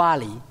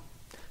Bali,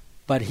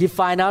 but he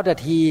found out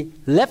that he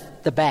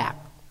left the bag.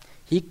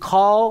 He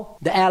called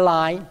the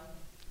airline.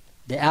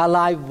 The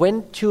airline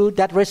went to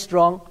that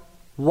restaurant.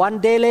 One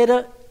day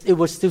later, it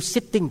was still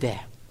sitting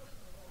there.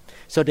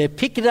 So they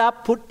picked it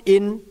up, put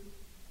in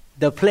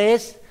the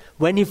place.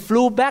 When he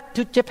flew back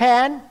to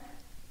Japan,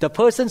 the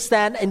person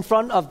stand in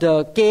front of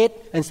the gate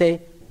and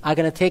say, "I'm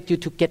going to take you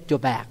to get your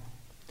bag."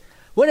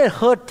 When I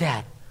heard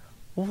that,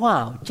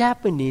 wow,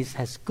 Japanese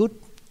has good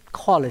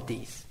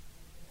qualities.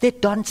 They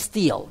don't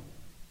steal.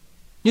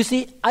 You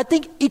see, I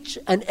think each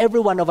and every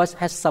one of us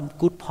has some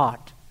good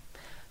part.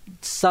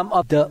 Some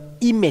of the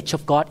image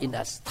of God in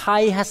us.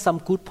 Thai has some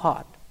good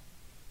part.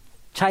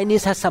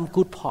 Chinese has some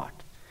good part.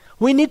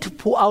 We need to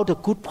pull out the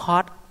good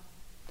part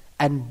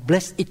and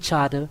bless each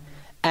other.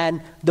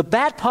 And the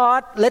bad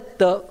part, let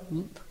the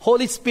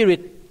Holy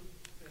Spirit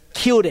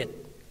kill it,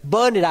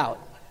 burn it out,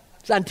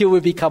 until we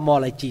become more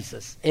like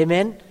Jesus.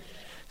 Amen?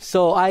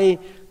 So I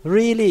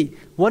really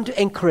want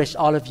to encourage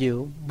all of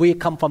you. We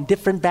come from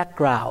different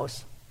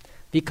backgrounds.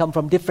 We come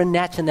from different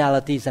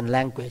nationalities and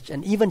language,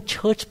 and even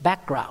church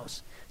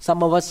backgrounds.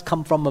 Some of us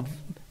come from a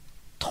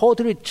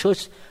totally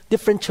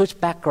different church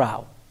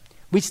background.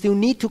 We still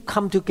need to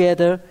come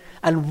together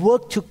and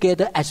work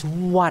together as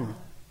one.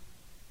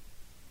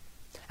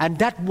 And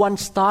that one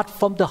starts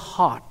from the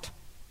heart.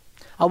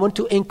 I want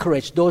to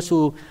encourage those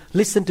who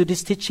listen to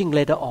this teaching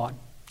later on.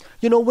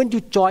 You know, when you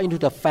join into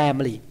the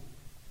family,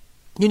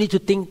 you need to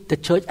think the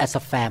church as a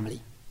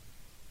family.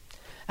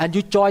 And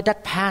you join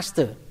that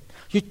pastor.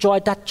 You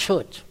join that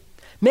church.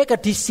 Make a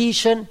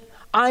decision.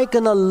 I'm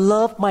going to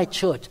love my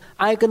church.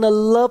 I'm going to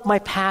love my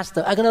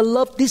pastor. I'm going to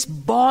love this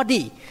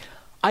body.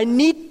 I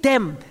need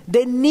them.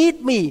 They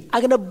need me.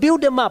 I'm going to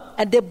build them up,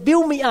 and they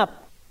build me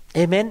up.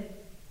 Amen?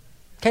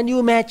 Can you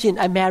imagine?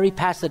 I married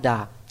Pastor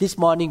Da. This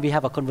morning we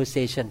have a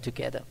conversation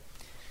together.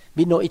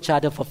 We know each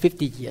other for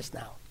 50 years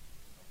now.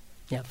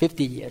 Yeah,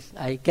 50 years.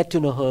 I get to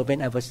know her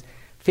when I was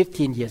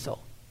 15 years old.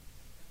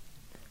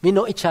 We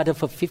know each other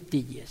for 50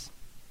 years.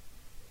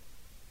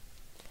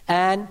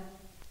 And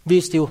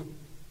we still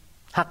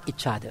hug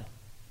each other.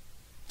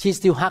 She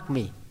still hugs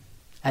me.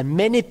 And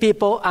many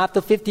people,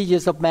 after 50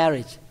 years of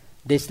marriage,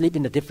 they sleep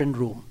in a different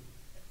room.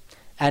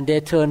 And they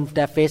turn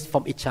their face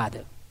from each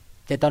other.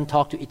 They don't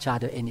talk to each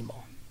other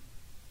anymore.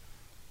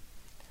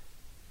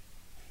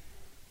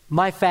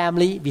 My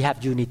family, we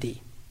have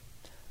unity.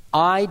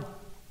 I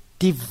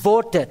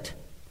devoted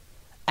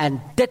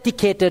and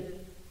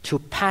dedicated to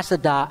Pastor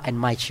Da and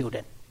my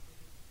children.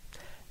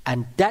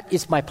 And that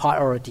is my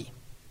priority.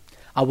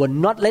 I will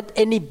not let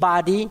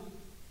anybody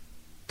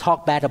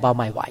talk bad about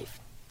my wife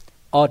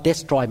or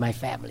destroy my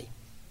family.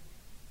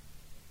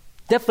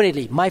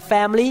 Definitely, my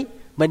family,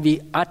 when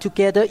we are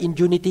together in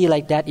unity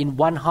like that, in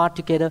one heart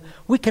together,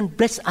 we can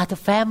bless other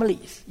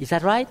families. Is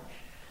that right?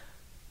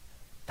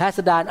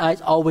 Pastor Dan and I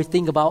always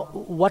think about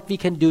what we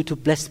can do to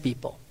bless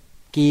people.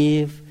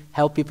 Give,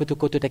 help people to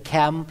go to the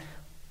camp.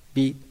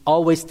 We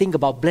always think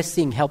about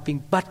blessing,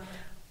 helping. But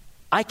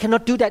I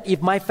cannot do that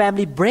if my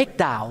family breaks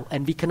down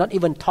and we cannot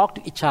even talk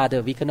to each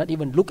other. We cannot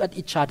even look at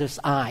each other's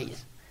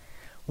eyes.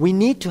 We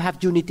need to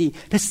have unity.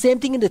 The same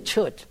thing in the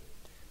church.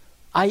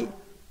 I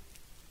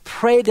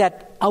pray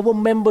that our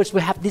members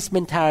will have this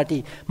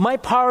mentality. My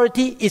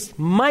priority is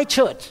my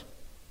church.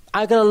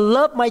 I'm going to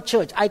love my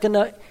church. I'm going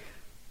to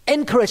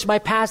encourage my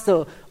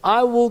pastor.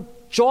 I will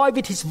join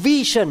with his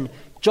vision,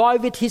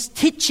 join with his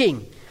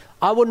teaching.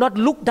 I will not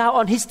look down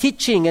on his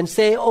teaching and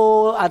say,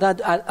 oh,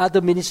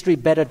 other ministry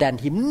better than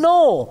him.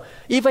 No.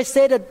 If I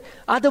say that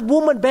other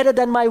woman better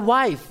than my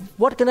wife,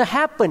 what's going to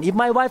happen? If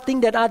my wife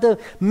think that other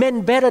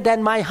men better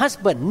than my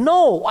husband?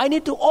 No. I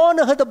need to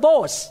honor her the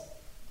most.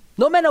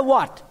 No matter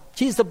what.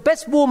 She is the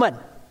best woman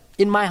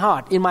in my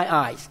heart, in my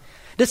eyes.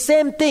 The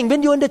same thing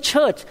when you're in the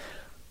church.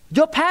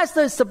 Your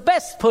pastor is the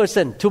best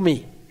person to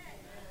me.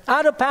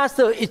 Other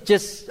pastor is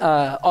just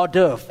hors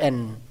d'oeuvre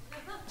and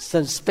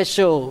some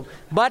special.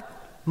 But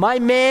my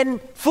main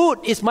food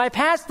is my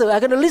pastor. I'm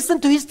going to listen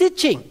to his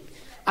teaching.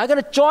 I'm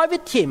going to join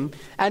with him.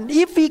 And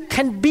if we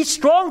can be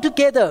strong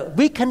together,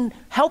 we can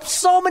help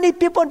so many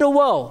people in the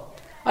world.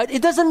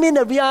 It doesn't mean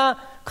that we are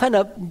kind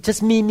of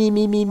just me,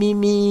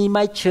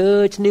 my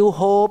church, New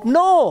Hope.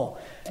 No.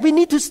 We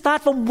need to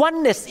start from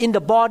oneness in the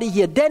body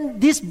here. Then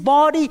this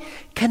body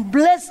can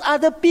bless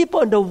other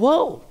people in the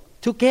world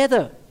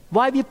together.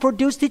 Why we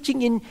produce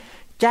teaching in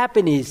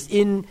Japanese,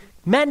 in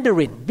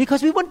Mandarin?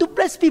 Because we want to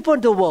bless people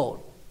in the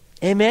world.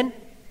 Amen.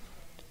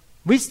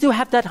 We still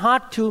have that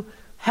heart to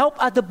help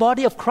other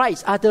body of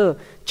Christ, other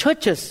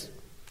churches.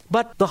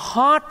 But the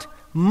heart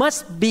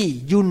must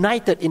be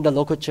united in the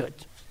local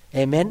church.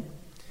 Amen.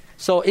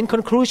 So in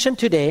conclusion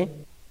today,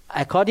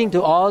 according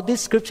to all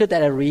this scripture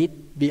that I read,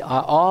 we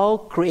are all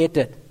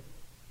created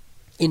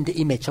in the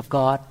image of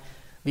God.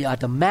 We are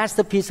the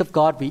masterpiece of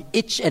God.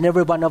 Each and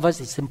every one of us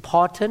is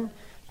important,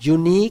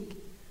 unique,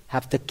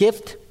 have the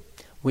gift.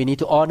 We need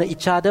to honor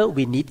each other.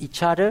 We need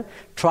each other.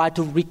 Try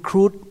to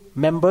recruit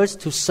members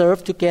to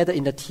serve together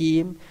in the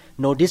team.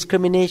 No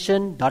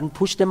discrimination. Don't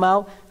push them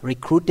out.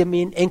 Recruit them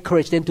in.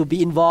 Encourage them to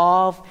be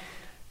involved.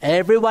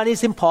 Everyone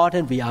is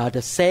important. We are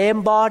the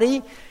same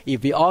body.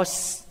 If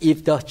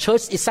the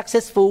church is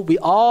successful, we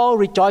all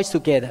rejoice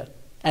together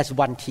as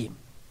one team.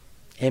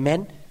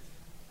 Amen.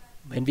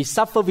 When we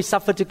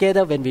suffer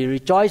together. When we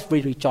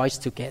rejoice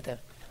together.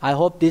 I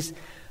hope this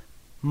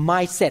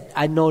mindset.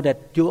 I know that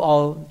you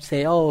all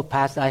say, "Oh,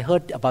 Pastor, I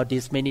heard about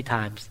this many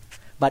times,"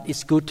 but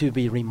it's good to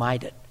be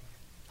reminded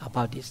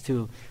about this,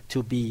 to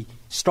be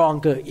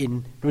stronger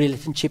in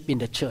relationship in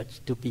the church,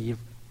 to be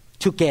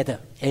together.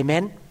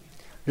 Amen.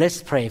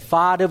 Let's pray.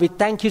 Father, we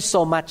thank you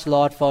so much,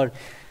 Lord, for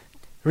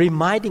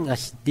reminding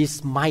us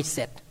this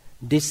mindset,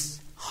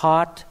 this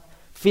heart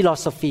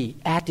philosophy,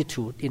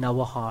 attitude in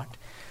our heart,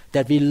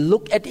 that we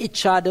look at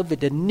each other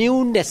with the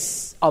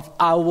newness of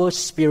our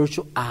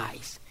spiritual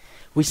eyes.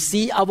 We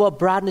see our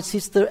brother and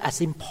sister as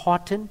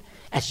important,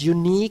 as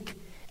unique,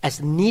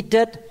 as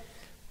needed,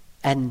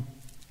 and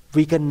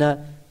we're going to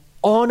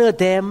honor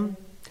them,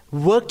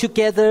 work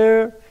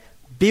together,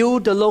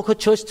 build the local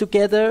church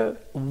together,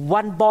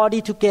 one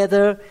body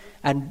together,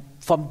 and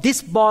from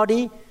this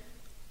body,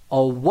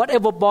 or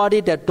whatever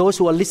body that those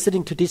who are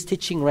listening to this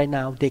teaching right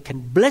now, they can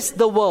bless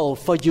the world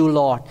for you,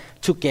 Lord,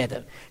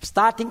 together.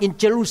 Starting in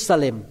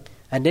Jerusalem,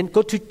 and then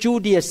go to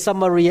Judea,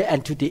 Samaria,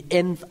 and to the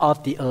end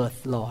of the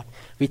earth, Lord.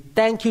 We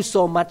thank you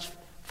so much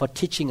for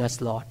teaching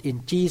us, Lord.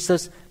 In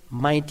Jesus'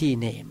 mighty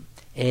name.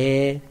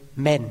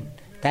 Amen.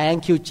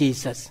 Thank you,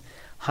 Jesus.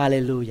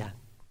 Hallelujah.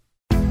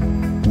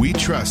 We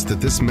trust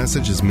that this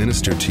message is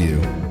ministered to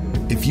you.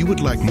 If you would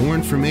like more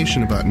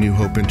information about New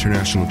Hope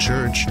International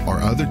Church or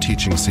other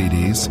teaching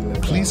CDs,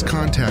 please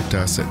contact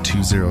us at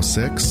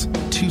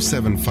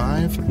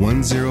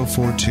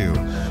 206-275-1042.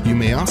 You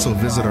may also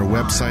visit our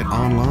website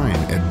online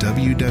at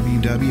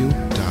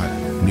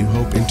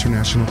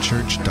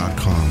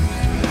www.newhopeinternationalchurch.com.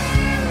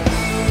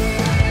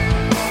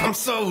 I'm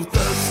so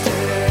thirsty.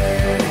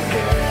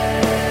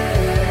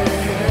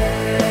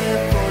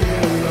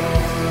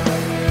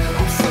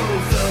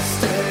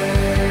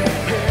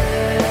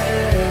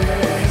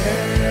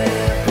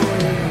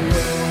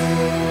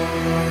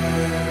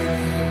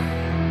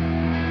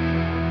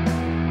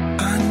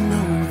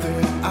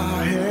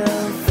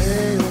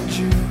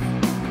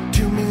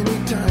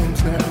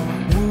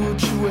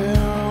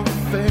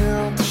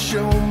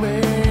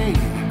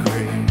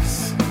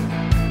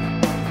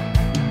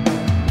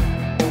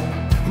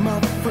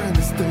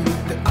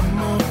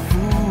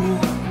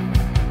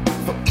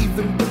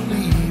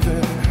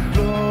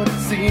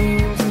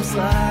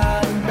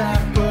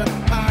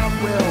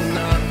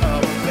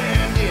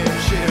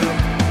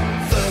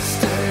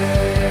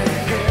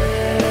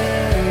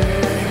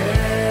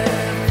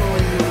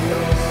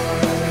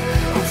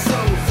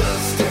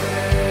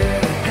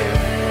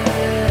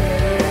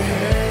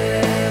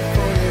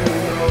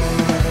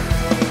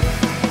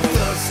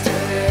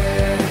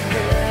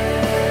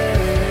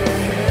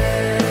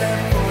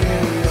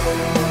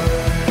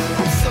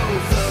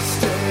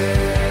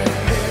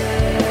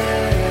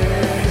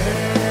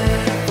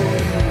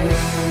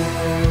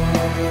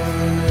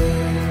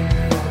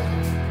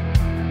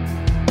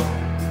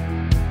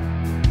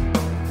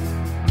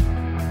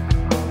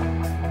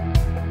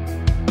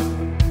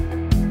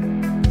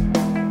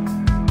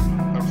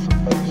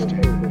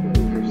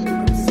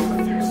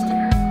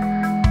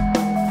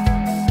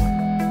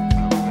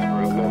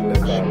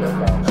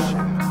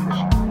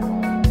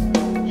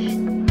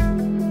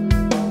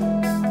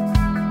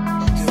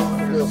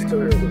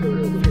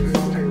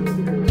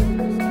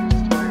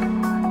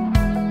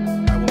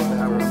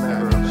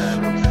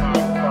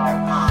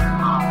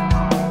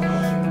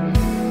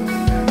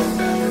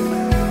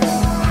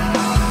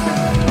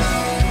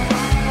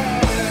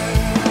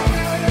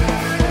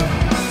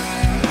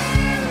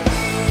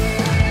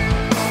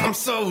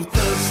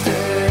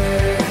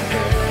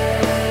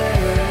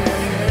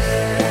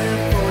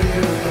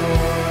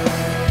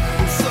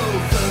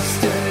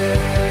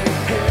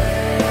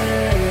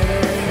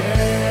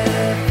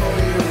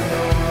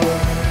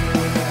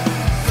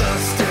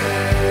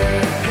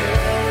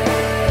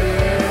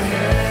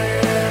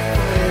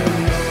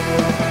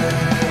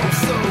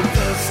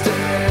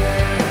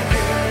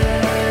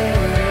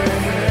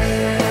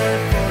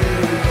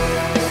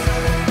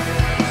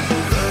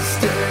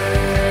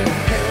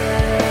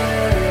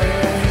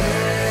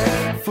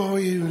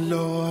 you,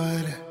 Lord.